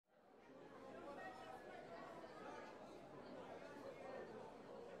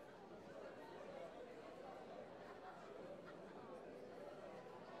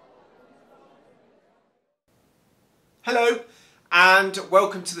Hello and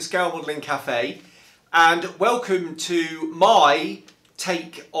welcome to the Scale Modelling Cafe, and welcome to my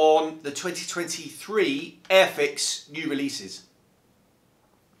take on the 2023 Airfix new releases.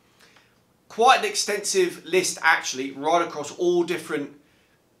 Quite an extensive list actually, right across all different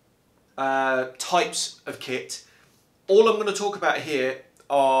types of kit. All I'm going to talk about here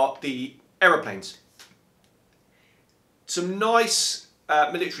are the aeroplanes. Some nice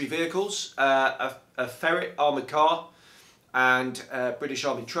military vehicles, a ferret armoured car and a British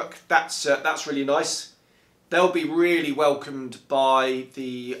Army truck. That's really nice. They'll be really welcomed by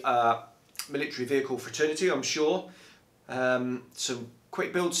the military vehicle fraternity, I'm sure. Some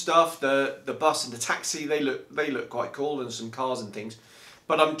quick build stuff, the bus and the taxi, they look quite cool, and some cars and things.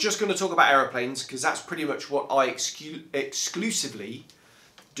 But I'm just going to talk about aeroplanes because that's pretty much what I exclusively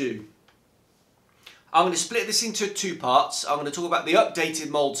do. I'm going to split this into two parts. I'm going to talk about the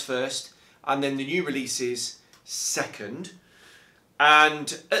updated moulds first, and then the new releases second.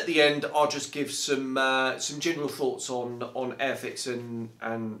 And at the end, I'll just give some general thoughts on Airfix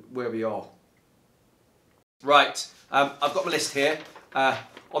and where we are. Right, I've got my list here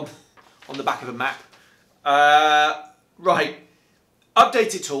on the back of a map. Right,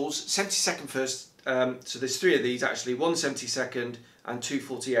 updated tools, 72nd first. So there's three of these actually, one 72nd and two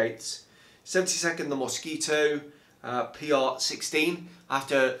 48s. 72nd, the Mosquito PR16. I have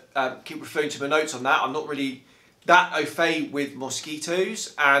to keep referring to my notes on that. I'm not really that au fait with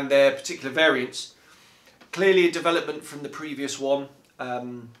Mosquitoes and their particular variants. Clearly a development from the previous one.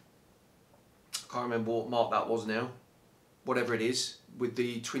 Can't remember what mark that was now. Whatever it is, with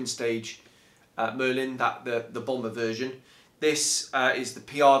the twin stage Merlin, the bomber version. This is the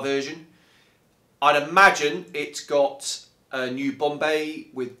PR version. I'd imagine it's got a new bomb bay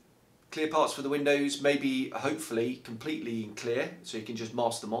with clear parts for the windows, maybe hopefully completely in clear, so you can just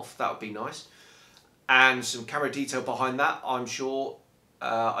mask them off. That would be nice. And some camera detail behind that, I'm sure.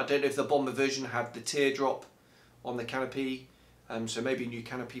 I don't know if the bomber version had the teardrop on the canopy, so maybe new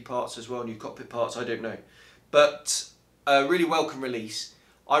canopy parts as well, new cockpit parts, I don't know. But a really welcome release.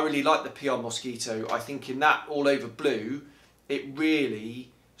 I really like the PR Mosquito. I think in that all over blue, it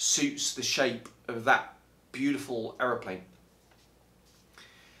really suits the shape of that beautiful aeroplane.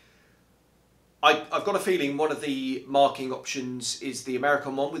 I've got a feeling one of the marking options is the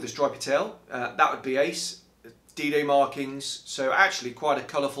American one with the stripy tail. That would be ace. D-Day markings, so actually quite a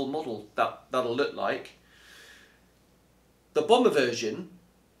colourful model that'll look like. The bomber version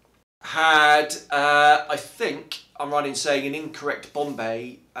had, I think, I'm right in saying, an incorrect bomb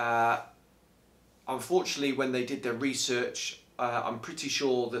bay. Unfortunately, when they did their research, I'm pretty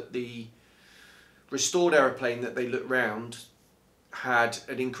sure that the restored aeroplane that they looked round had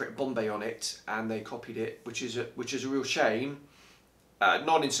an incorrect bomb bay on it, and they copied it, which is a real shame.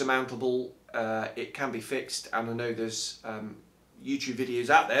 Not insurmountable. It can be fixed, and I know there's YouTube videos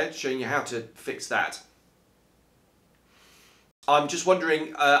out there showing you how to fix that. I'm just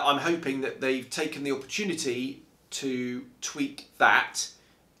wondering, I'm hoping that they've taken the opportunity to tweak that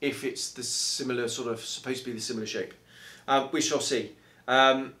if it's the similar sort of, supposed to be the similar shape. We shall see.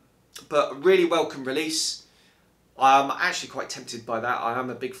 But a really welcome release. I'm actually quite tempted by that. I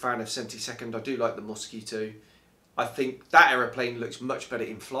am a big fan of 72nd. I do like the Mosquito. I think that aeroplane looks much better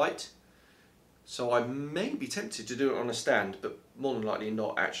in flight. So I may be tempted to do it on a stand, but more than likely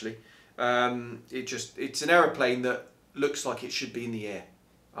not actually. It's an aeroplane that looks like it should be in the air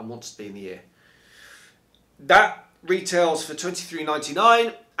and wants to be in the air. That retails for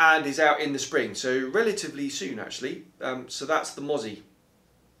 $23.99 and is out in the spring, so relatively soon actually. So that's the Mozzie.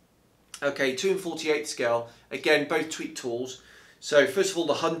 Okay, 2 and 48 scale, again both tweak tools. So first of all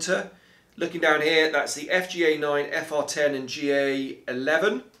the Hunter, looking down here, that's the FGA9, FR10 and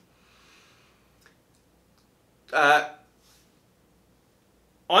GA11.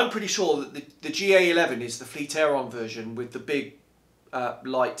 I'm pretty sure that the GA11 is the Fleet Aeron version with the big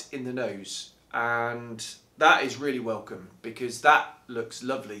light in the nose, and that is really welcome because that looks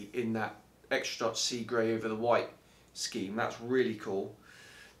lovely in that extra sea grey over the white scheme. That's really cool.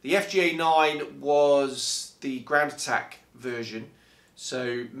 The FGA9 was the ground attack version,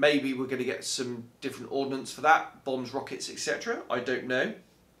 so maybe we're going to get some different ordnance for that, bombs, rockets, etc. I don't know.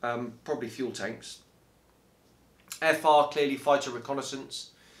 Probably fuel tanks. FR, clearly fighter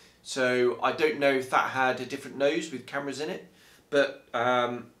reconnaissance, so I don't know if that had a different nose with cameras in it, but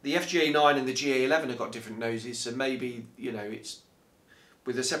the FGA9 and the GA11 have got different noses, so maybe, you know, it's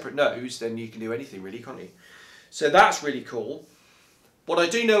with a separate nose, then you can do anything really, can't you? So that's really cool. What I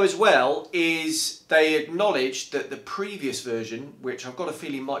do know as well is they acknowledged that the previous version, which I've got a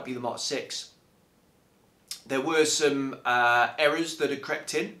feeling might be the Mark 6, there were some errors that had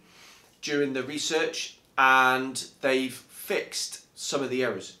crept in during the research. and they've fixed some of the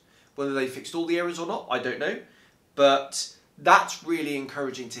errors. Whether they fixed all the errors or not, I don't know. But that's really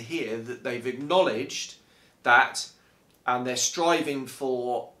encouraging to hear, that they've acknowledged that, and they're striving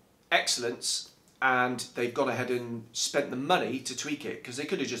for excellence, and they've gone ahead and spent the money to tweak it, because they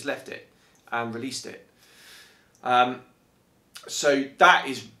could have just left it and released it. So that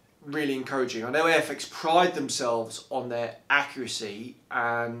is really encouraging. I know Airfix pride themselves on their accuracy,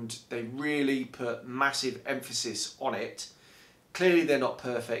 and they really put massive emphasis on it. Clearly they're not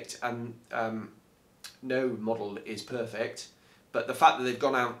perfect, and no model is perfect, but the fact that they've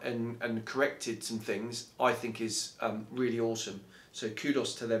gone out and corrected some things, I think is really awesome. So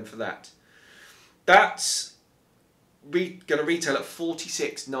kudos to them for that. That's going to retail at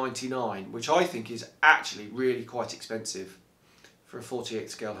 $46.99, which I think is actually really quite expensive for a 48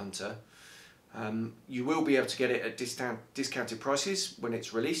 scale hunter. You will be able to get it at discounted prices when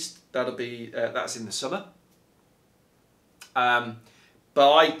it's released. That'll be that's in the summer. But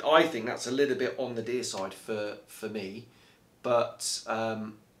I think that's a little bit on the dear side for me. But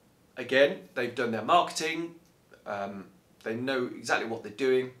again, they've done their marketing. They know exactly what they're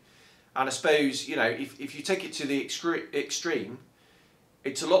doing. And I suppose, you know, if you take it to the extreme,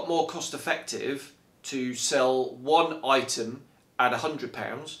 it's a lot more cost effective to sell one item at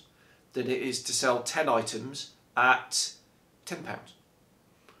 £100 than it is to sell 10 items at £10.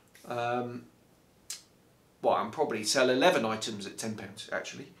 Well, and probably sell 11 items at £10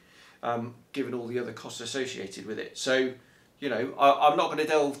 actually, given all the other costs associated with it. So, you know, I'm not going to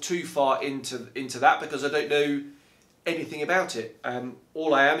delve too far into that, because I don't know anything about it.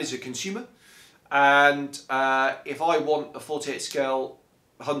 All I am is a consumer, and if I want a 48 scale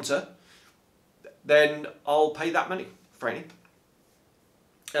hunter, then I'll pay that money for any.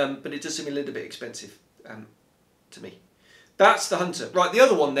 But it does seem a little bit expensive to me. That's the hunter. Right, the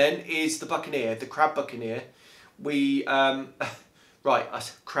other one then is the buccaneer, the crab buccaneer. We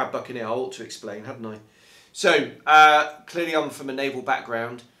right, crab buccaneer. I ought to explain, hadn't I? So clearly, I'm from a naval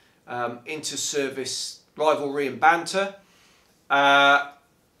background, inter-service rivalry and banter.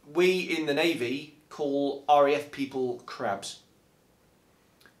 We in the Navy call RAF people crabs.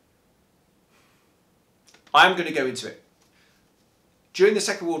 I am going to go into it. During the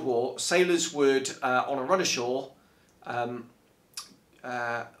Second World War, sailors would, on a run ashore,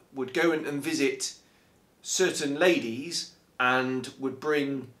 would go and visit certain ladies and would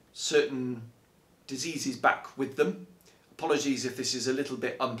bring certain diseases back with them. Apologies if this is a little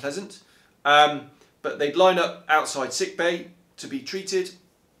bit unpleasant. But they'd line up outside sickbay to be treated,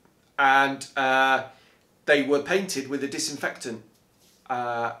 and they were painted with a disinfectant.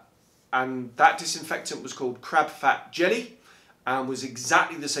 And that disinfectant was called crab fat jelly, and was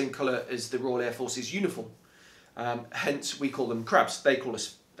exactly the same colour as the Royal Air Force's uniform. Hence we call them crabs. They call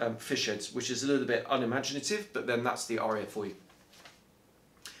us fish heads, which is a little bit unimaginative, but then that's the RAF for you.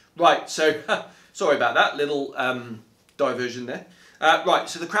 Right, so sorry about that little diversion there. Right,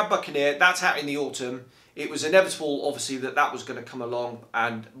 so the crab buccaneer, that's out in the autumn. It was inevitable, obviously, that was going to come along,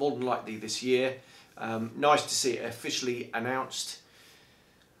 and more than likely this year. Nice to see it officially announced.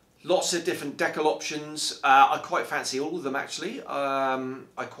 Lots of different decal options. I quite fancy all of them, actually.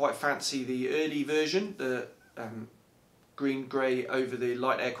 I quite fancy the early version, the green grey over the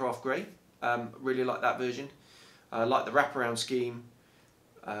light aircraft grey. Really like that version. I like the wraparound scheme.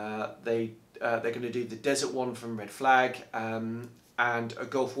 They're going to do the desert one from Red Flag, and a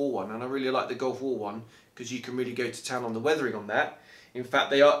Gulf War one. And I really like the Gulf War one because you can really go to town on the weathering on that. In fact,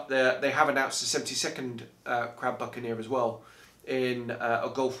 they have announced the 72nd Crab Buccaneer as well in a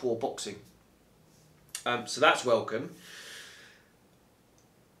Gulf War boxing. So that's welcome.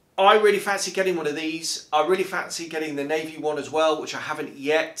 I really fancy getting one of these. I really fancy getting the Navy one as well, which I haven't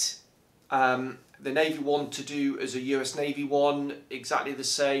yet. The Navy one to do as a US Navy one, exactly the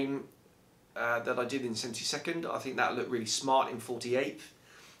same that I did in 72nd. I think that looked really smart in 48th.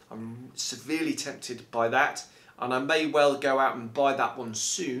 I'm severely tempted by that, and I may well go out and buy that one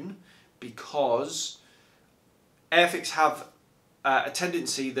soon, because Airfix have a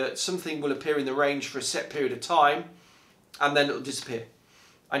tendency that something will appear in the range for a set period of time and then it'll disappear,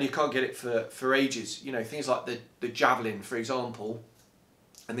 and you can't get it for ages. You know, things like the Javelin, for example,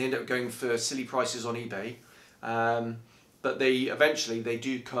 and they end up going for silly prices on eBay, but they eventually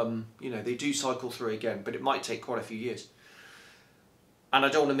do come, you know, they do cycle through again, but it might take quite a few years. And I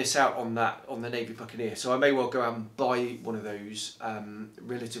don't want to miss out on that, on the Navy Buccaneer. So I may well go out and buy one of those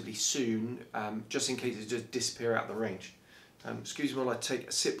relatively soon, just in case it does disappear out of the range. Excuse me while I take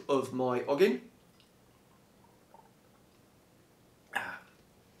a sip of my Oggin.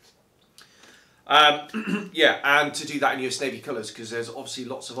 Yeah, and to do that in US Navy colours, because there's obviously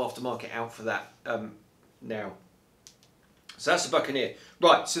lots of aftermarket out for that now. So that's the Buccaneer.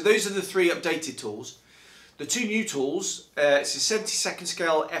 Right, so those are the 3 updated tools. The 2 new tools, it's a 72nd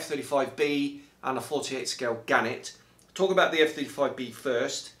scale F35B and a 48 scale Gannet. Talk about the F35B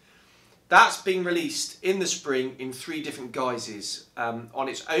first. That's been released in the spring in 3 different guises. On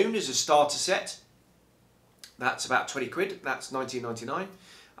its own as a starter set, that's about 20 quid, that's 19.99.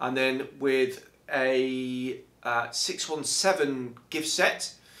 And then with a 617 gift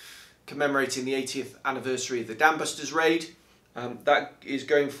set, commemorating the 80th anniversary of the Dam Busters raid, that is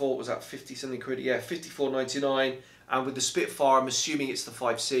going for, was that 50 something quid? Yeah, 54.99. And with the Spitfire, I'm assuming it's the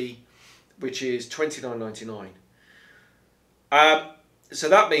 5C, which is 29.99. So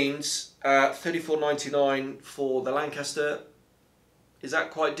that means 34.99 for the Lancaster. Is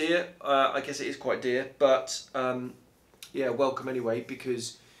that quite dear? I guess it is quite dear, but yeah, welcome anyway,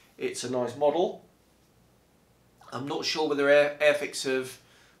 because it's a nice model. I'm not sure whether Airfix have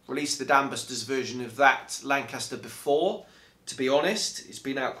released the Dam Busters version of that Lancaster before. To be honest, it's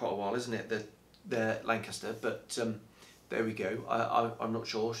been out quite a while, isn't it? The Lancaster, but there we go. I'm not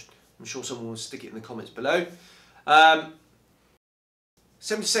sure. I'm sure someone will stick it in the comments below.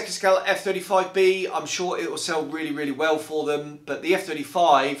 72nd scale F35B, I'm sure it will sell really, really well for them, but the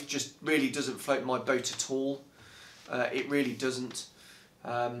F35 just really doesn't float my boat at all. It really doesn't.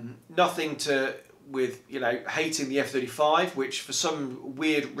 Nothing to with, you know, hating the F35, which for some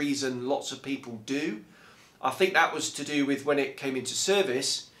weird reason lots of people do. I think that was to do with when it came into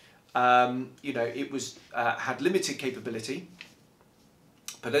service, you know, it was had limited capability,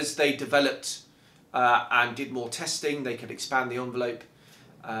 but as they developed and did more testing, they could expand the envelope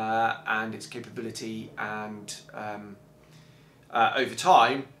and its capability and over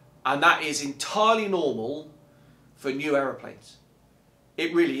time, and that is entirely normal for new aeroplanes.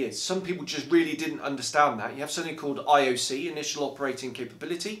 It really is. Some people just really didn't understand that. You have something called IOC, Initial Operating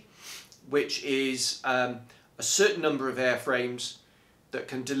Capability, which is a certain number of airframes that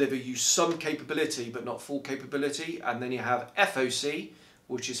can deliver you some capability but not full capability, and then you have FOC,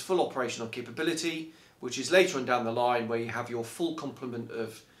 which is full operational capability, which is later on down the line where you have your full complement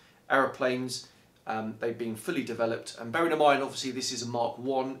of aeroplanes. They've been fully developed, and bearing in mind obviously this is a Mark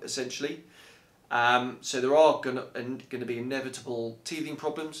 1 essentially, so there are going to be inevitable teething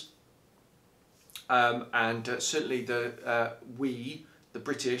problems, and certainly the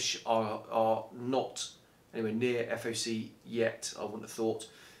British are not anywhere near FOC yet, I wouldn't have thought,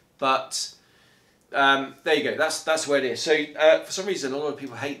 but there you go, that's where it is. So for some reason a lot of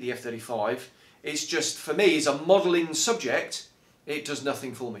people hate the F-35. It's just, for me, as a modelling subject, it does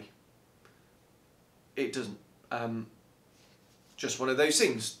nothing for me. It doesn't. Just one of those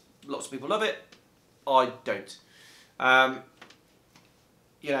things. Lots of people love it. I don't.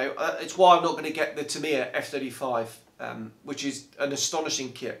 You know, it's why I'm not going to get the Tamiya F-35, which is an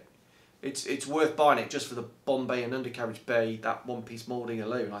astonishing kit. It's worth buying it just for the bomb bay and undercarriage bay, that one-piece moulding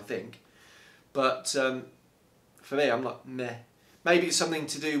alone, I think. But for me, I'm like, meh. Maybe it's something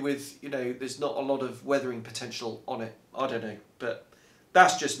to do with, you know, there's not a lot of weathering potential on it. I don't know, but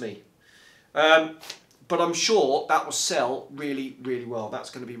that's just me. But I'm sure that will sell really, really well.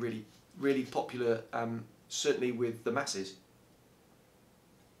 That's going to be really, really popular, certainly with the masses.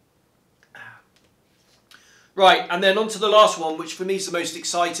 Right, and then on to the last one, which for me is the most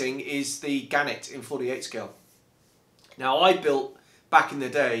exciting, is the Gannet in 48 scale. Now, I built, back in the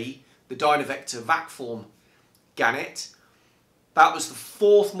day, the Dynavector VacForm Gannet. That was the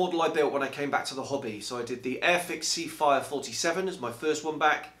 4th model I built when I came back to the hobby. So I did the Airfix Seafire 47 as my first one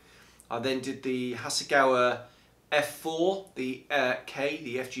back. I then did the Hasegawa F4, the K,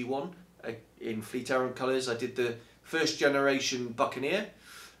 the FG1 in Fleet Aero colours. I did the first generation Buccaneer.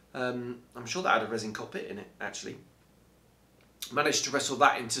 I'm sure that had a resin cockpit in it, actually. Managed to wrestle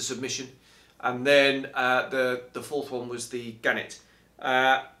that into submission. And then the 4th one was the Gannet.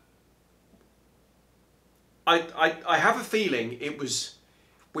 I have a feeling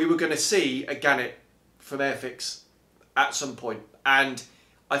we were going to see a Gannet from Airfix at some point, and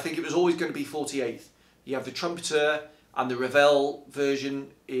I think it was always going to be 48th. You have the Trumpeter and the Revell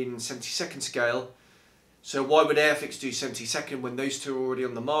version in 72nd scale, so why would Airfix do 72nd when those two are already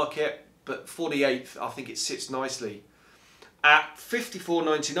on the market? But 48th, I think it sits nicely. At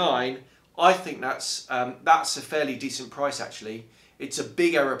 $54.99, I think that's a fairly decent price actually. It's a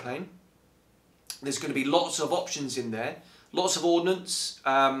big aeroplane. There's going to be lots of options in there, lots of ordnance,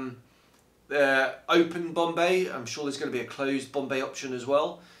 open bomb bay. I'm sure there's going to be a closed bomb bay option as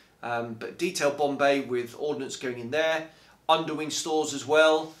well, but detailed bomb bay with ordnance going in there, underwing stores as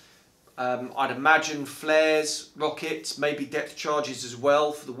well. I'd imagine flares, rockets, maybe depth charges as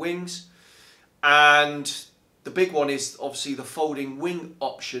well for the wings, and the big one is obviously the folding wing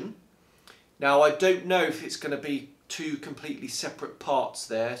option. Now I don't know if it's going to be two completely separate parts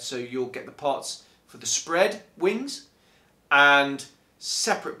there, so you'll get the parts for the spread wings and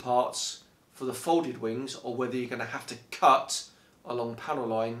separate parts for the folded wings, or whether you're going to have to cut along panel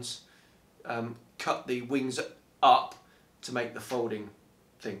lines, cut the wings up to make the folding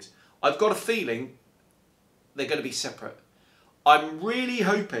things. I've got a feeling they're going to be separate. I'm really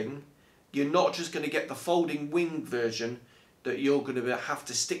hoping you're not just going to get the folding wing version, that you're going to have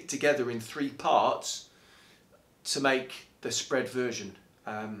to stick together in 3 parts to make the spread version.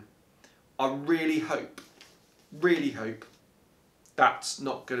 I really hope that's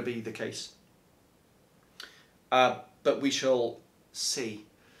not going to be the case. But we shall see.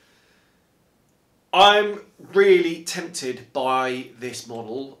 I'm really tempted by this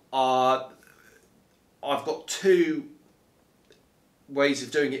model. I've got 2 ways of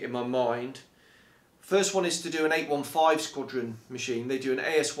doing it in my mind. First one is to do an 815 squadron machine. They do an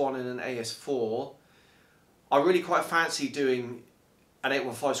AS1 and an AS4. I really quite fancy doing an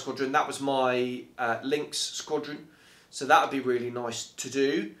 815 squadron. That was my Lynx squadron, so that would be really nice to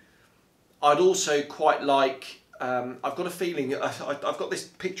do. I'd also quite like, I've got a feeling, I've got this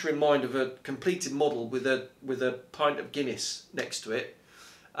picture in mind of a completed model with a pint of Guinness next to it.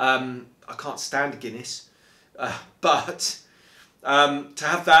 I can't stand Guinness, but to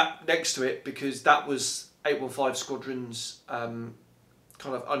have that next to it, because that was 815 Squadron's kind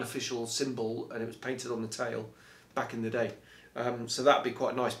of unofficial symbol, and it was painted on the tail back in the day. So that'd be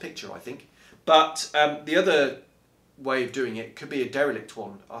quite a nice picture, I think. But the other way of doing it could be a derelict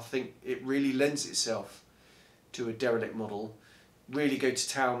one. I think it really lends itself to a derelict model. Really go to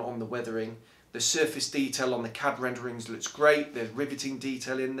town on the weathering. The surface detail on the CAD renderings looks great. There's riveting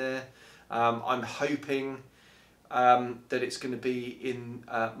detail in there. I'm hoping that it's going to be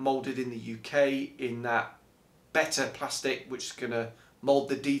moulded in the UK in that better plastic, which is going to mould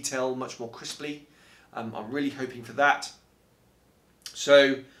the detail much more crisply. I'm really hoping for that.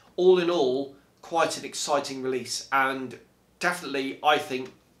 So all in all, quite an exciting release, and definitely I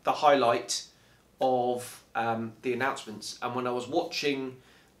think the highlight of the announcements. And when I was watching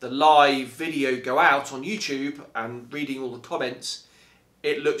the live video go out on YouTube and reading all the comments,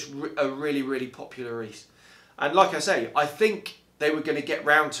 it looks a really popular release. And like I say, I think they were going to get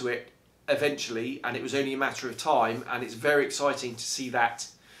round to it eventually, and it was only a matter of time, and it's very exciting to see that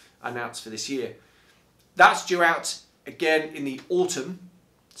announced for this year. That's due out again in the autumn,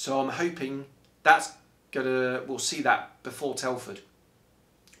 so I'm hoping we'll see that before Telford,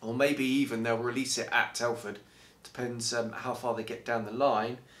 or maybe even they'll release it at Telford. Depends how far they get down the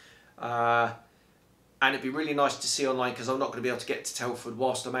line. And it'd be really nice to see online, because I'm not going to be able to get to Telford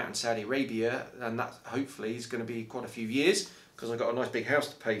whilst I'm out in Saudi Arabia, and that hopefully is going to be quite a few years, because I've got a nice big house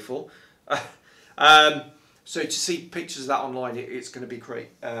to pay for. So to see pictures of that online, it's going to be great.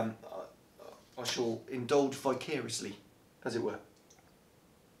 I shall indulge vicariously, as it were.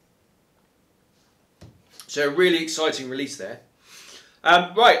 So a really exciting release there.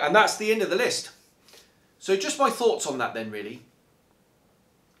 Right, and that's the end of the list. So just my thoughts on that then, really.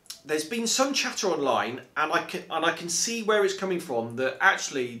 There's been some chatter online, and I can see where it's coming from, that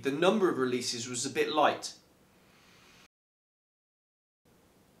actually the number of releases was a bit light.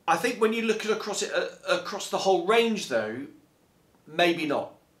 I think when you look at across the whole range, though, maybe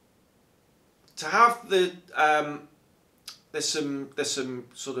not. To have the there's some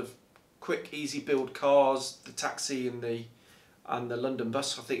sort of quick, easy build cars, the taxi and the London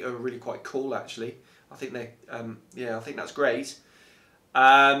bus. I think are really quite cool, actually. I think they I think that's great.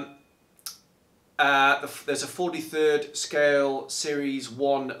 There's a 43rd scale Series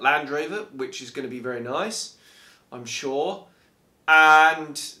 1 Land Rover, which is going to be very nice, I'm sure.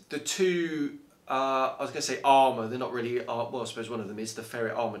 And the 2, I was going to say armour, they're not really, well, I suppose one of them is the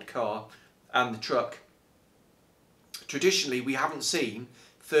Ferret armoured car, and the truck. Traditionally, we haven't seen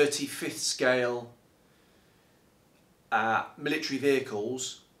 35th scale military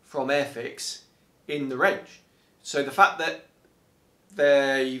vehicles from Airfix in the range. So the fact that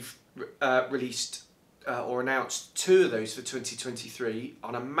they've released or announced 2 of those for 2023,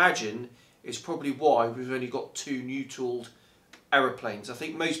 I'd imagine is probably why we've only got 2 new tooled aeroplanes. I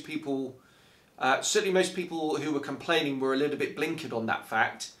think most people, certainly most people who were complaining, were a little bit blinkered on that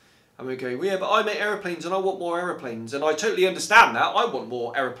fact, and we're going, well, yeah, but I make aeroplanes and I want more aeroplanes, and I totally understand that. I want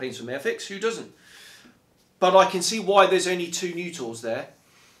more aeroplanes from Airfix, who doesn't? But I can see why there's only 2 new tools there,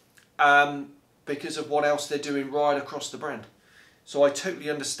 because of what else they're doing right across the brand. So I totally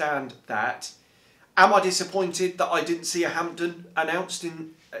understand that. Am I disappointed that I didn't see a Hampton announced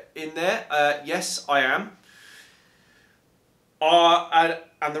in there? Yes, I am.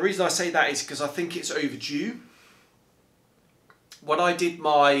 And the reason I say that is because I think it's overdue. When I did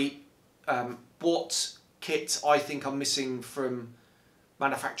my what kits I think are missing from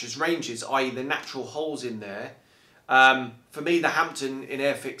manufacturers' ranges, i.e. the natural holes in there. For me, the Hampton in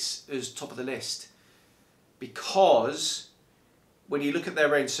Airfix is top of the list, because when you look at their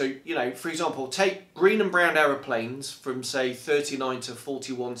range, so, you know, for example, take green and brown aeroplanes from, say, 39 to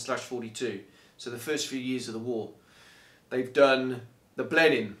 41/42, so the first few years of the war. They've done the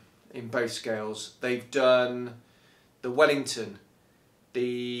Blenheim in both scales. They've done the Wellington,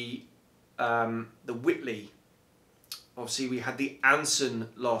 the Whitley. Obviously, we had the Anson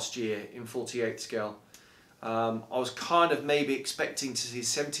last year in 48 scale. I was kind of maybe expecting to see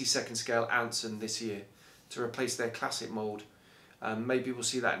 72nd scale Anson this year to replace their classic mould. Maybe we'll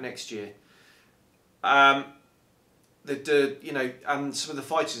see that next year. You know, and some of the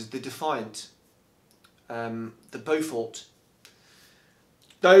fighters, the Defiant, the Beaufort.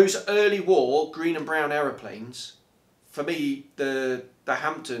 Those early war green and brown aeroplanes, for me, the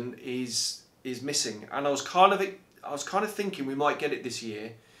Hampton is missing, and I was kind of thinking we might get it this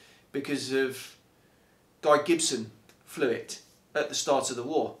year because of Guy Gibson flew it at the start of the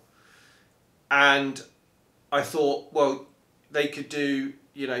war, and I thought, well, they could do,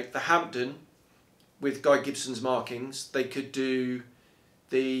 you know, the Hampton with Guy Gibson's markings. They could do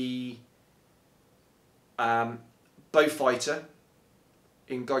the Beaufighter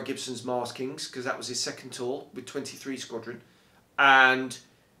in Guy Gibson's markings, because that was his second tour with 23 Squadron, and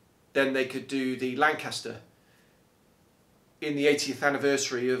then they could do the Lancaster in the 80th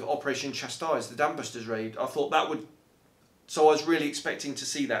anniversary of Operation Chastise, the Dambusters raid. I thought that would, so I was really expecting to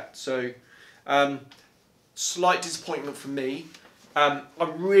see that. So slight disappointment from me. I'm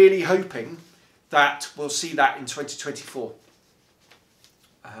really hoping that we'll see that in 2024.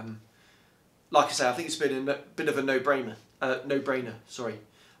 Like I say, I think it's been a bit of a no-brainer. Sorry.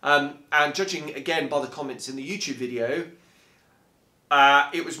 And judging again by the comments in the YouTube video,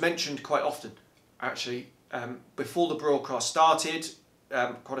 it was mentioned quite often, actually. Before the broadcast started,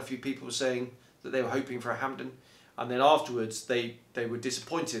 quite a few people were saying that they were hoping for a Hampton, and then afterwards they were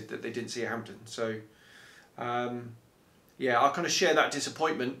disappointed that they didn't see a Hampton. So yeah, I kind of share that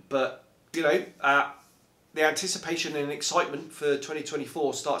disappointment, but you know, the anticipation and excitement for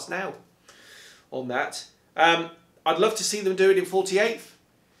 2024 starts now on that. I'd love to see them do it in 48th.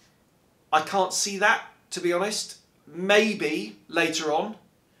 I can't see that, to be honest. Maybe later on,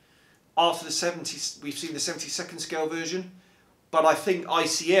 after the 70s, we've seen the 72nd scale version, but I think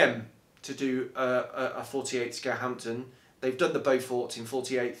ICM to do a 48 scale Hampton, they've done the Beaufort in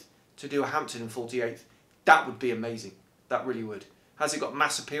 48th, to do a Hampton in 48th, that would be amazing. That really would. Has it got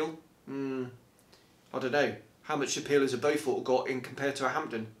mass appeal? I don't know. How much appeal has a Beaufort got in compared to a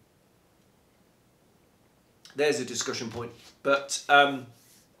Hampton? There's a discussion point. But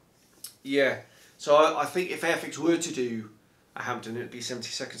yeah, so I think if Airfix were to do a Hampton, it would be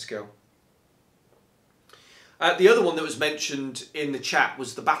 72nd scale. The other one that was mentioned in the chat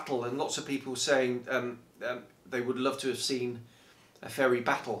was the Battle, and lots of people saying they would love to have seen a ferry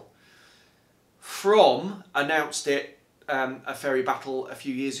Battle. From announced it, a ferry Battle a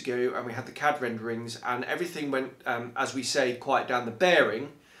few years ago, and we had the CAD renderings, and everything went, as we say, quiet down the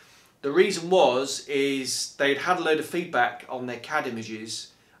bearing. The reason is they'd had a load of feedback on their CAD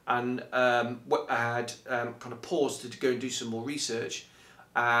images, and had kind of paused to go and do some more research,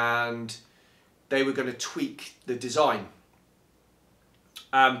 and they were going to tweak the design.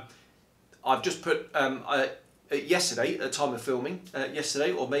 I've just put yesterday, at the time of filming,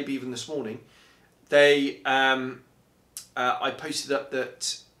 yesterday or maybe even this morning, they I posted up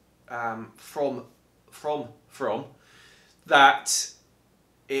that from that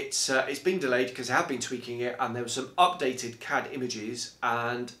it's been delayed because they have been tweaking it, and there were some updated CAD images,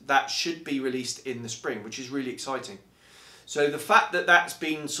 and that should be released in the spring, which is really exciting. So the fact that that's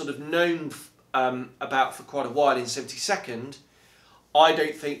been sort of known about for quite a while in 72nd, I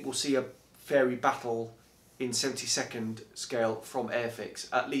don't think we'll see a ferry Battle in 72nd scale from Airfix,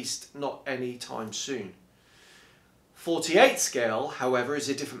 at least not any time soon. 48th scale, however, is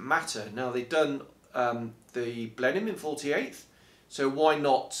a different matter. Now, they've done the Blenheim in 48th, so why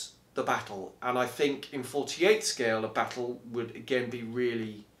not the Battle? And I think in 48th scale, a Battle would again be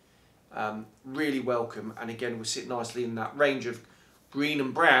really, really welcome, and again will sit nicely in that range of green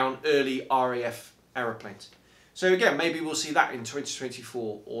and brown early RAF aeroplanes. So again, maybe we'll see that in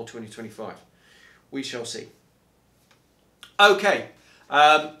 2024 or 2025. We shall see. Okay,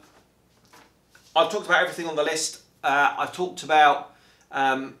 I've talked about everything on the list. I've talked about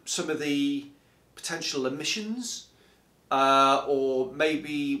some of the potential emissions, or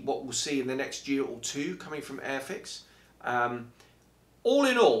maybe what we'll see in the next year or two coming from Airfix. All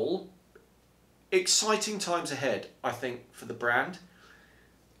in all, exciting times ahead, I think, for the brand.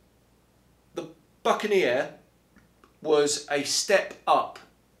 Buccaneer was a step up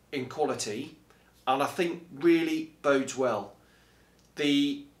in quality, and I think really bodes well.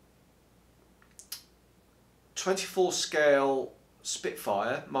 The 24 scale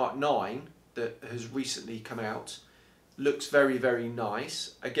Spitfire Mark 9 that has recently come out looks very, very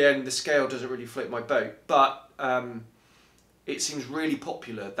nice. Again, the scale doesn't really float my boat, but it seems really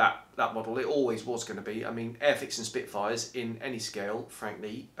popular, that model. It always was going to be. I mean, Airfix and Spitfires in any scale,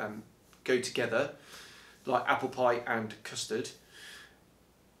 frankly, go together like apple pie and custard.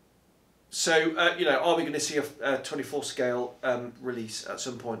 So, you know, are we going to see a 24 scale release at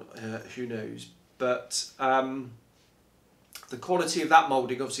some point? Who knows? But the quality of that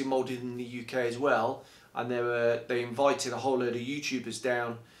moulding, obviously moulded in the UK as well, and they invited a whole load of YouTubers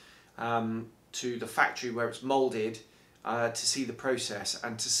down to the factory where it's moulded to see the process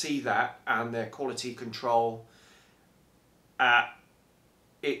and to see that and their quality control.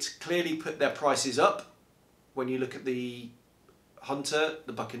 It's clearly put their prices up when you look at the Hunter,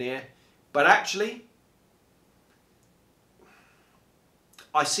 the Buccaneer, but actually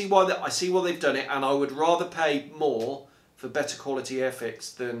I see why they've done it, and I would rather pay more for better quality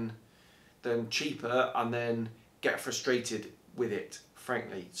Airfix than cheaper and then get frustrated with it,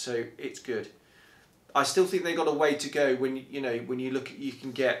 frankly. So it's good. I still think they got a way to go when you look at, you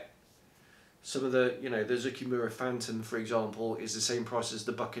can get some of the, the Zukimura Phantom, for example, is the same price as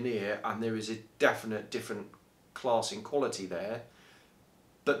the Buccaneer, and there is a definite different class in quality there,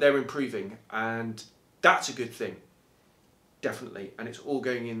 but they're improving, and that's a good thing, definitely, and it's all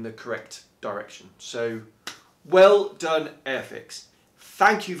going in the correct direction. So well done, Airfix.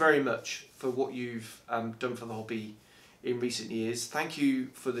 Thank you very much for what you've done for the hobby in recent years. Thank you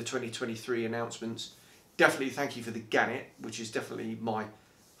for the 2023 announcements. Definitely thank you for the Gannet, which is definitely my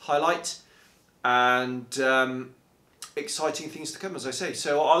highlight, and exciting things to come, as I say.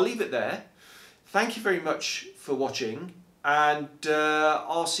 So I'll leave it there. Thank you very much for watching, and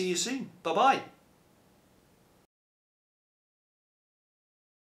I'll see you soon. Bye bye.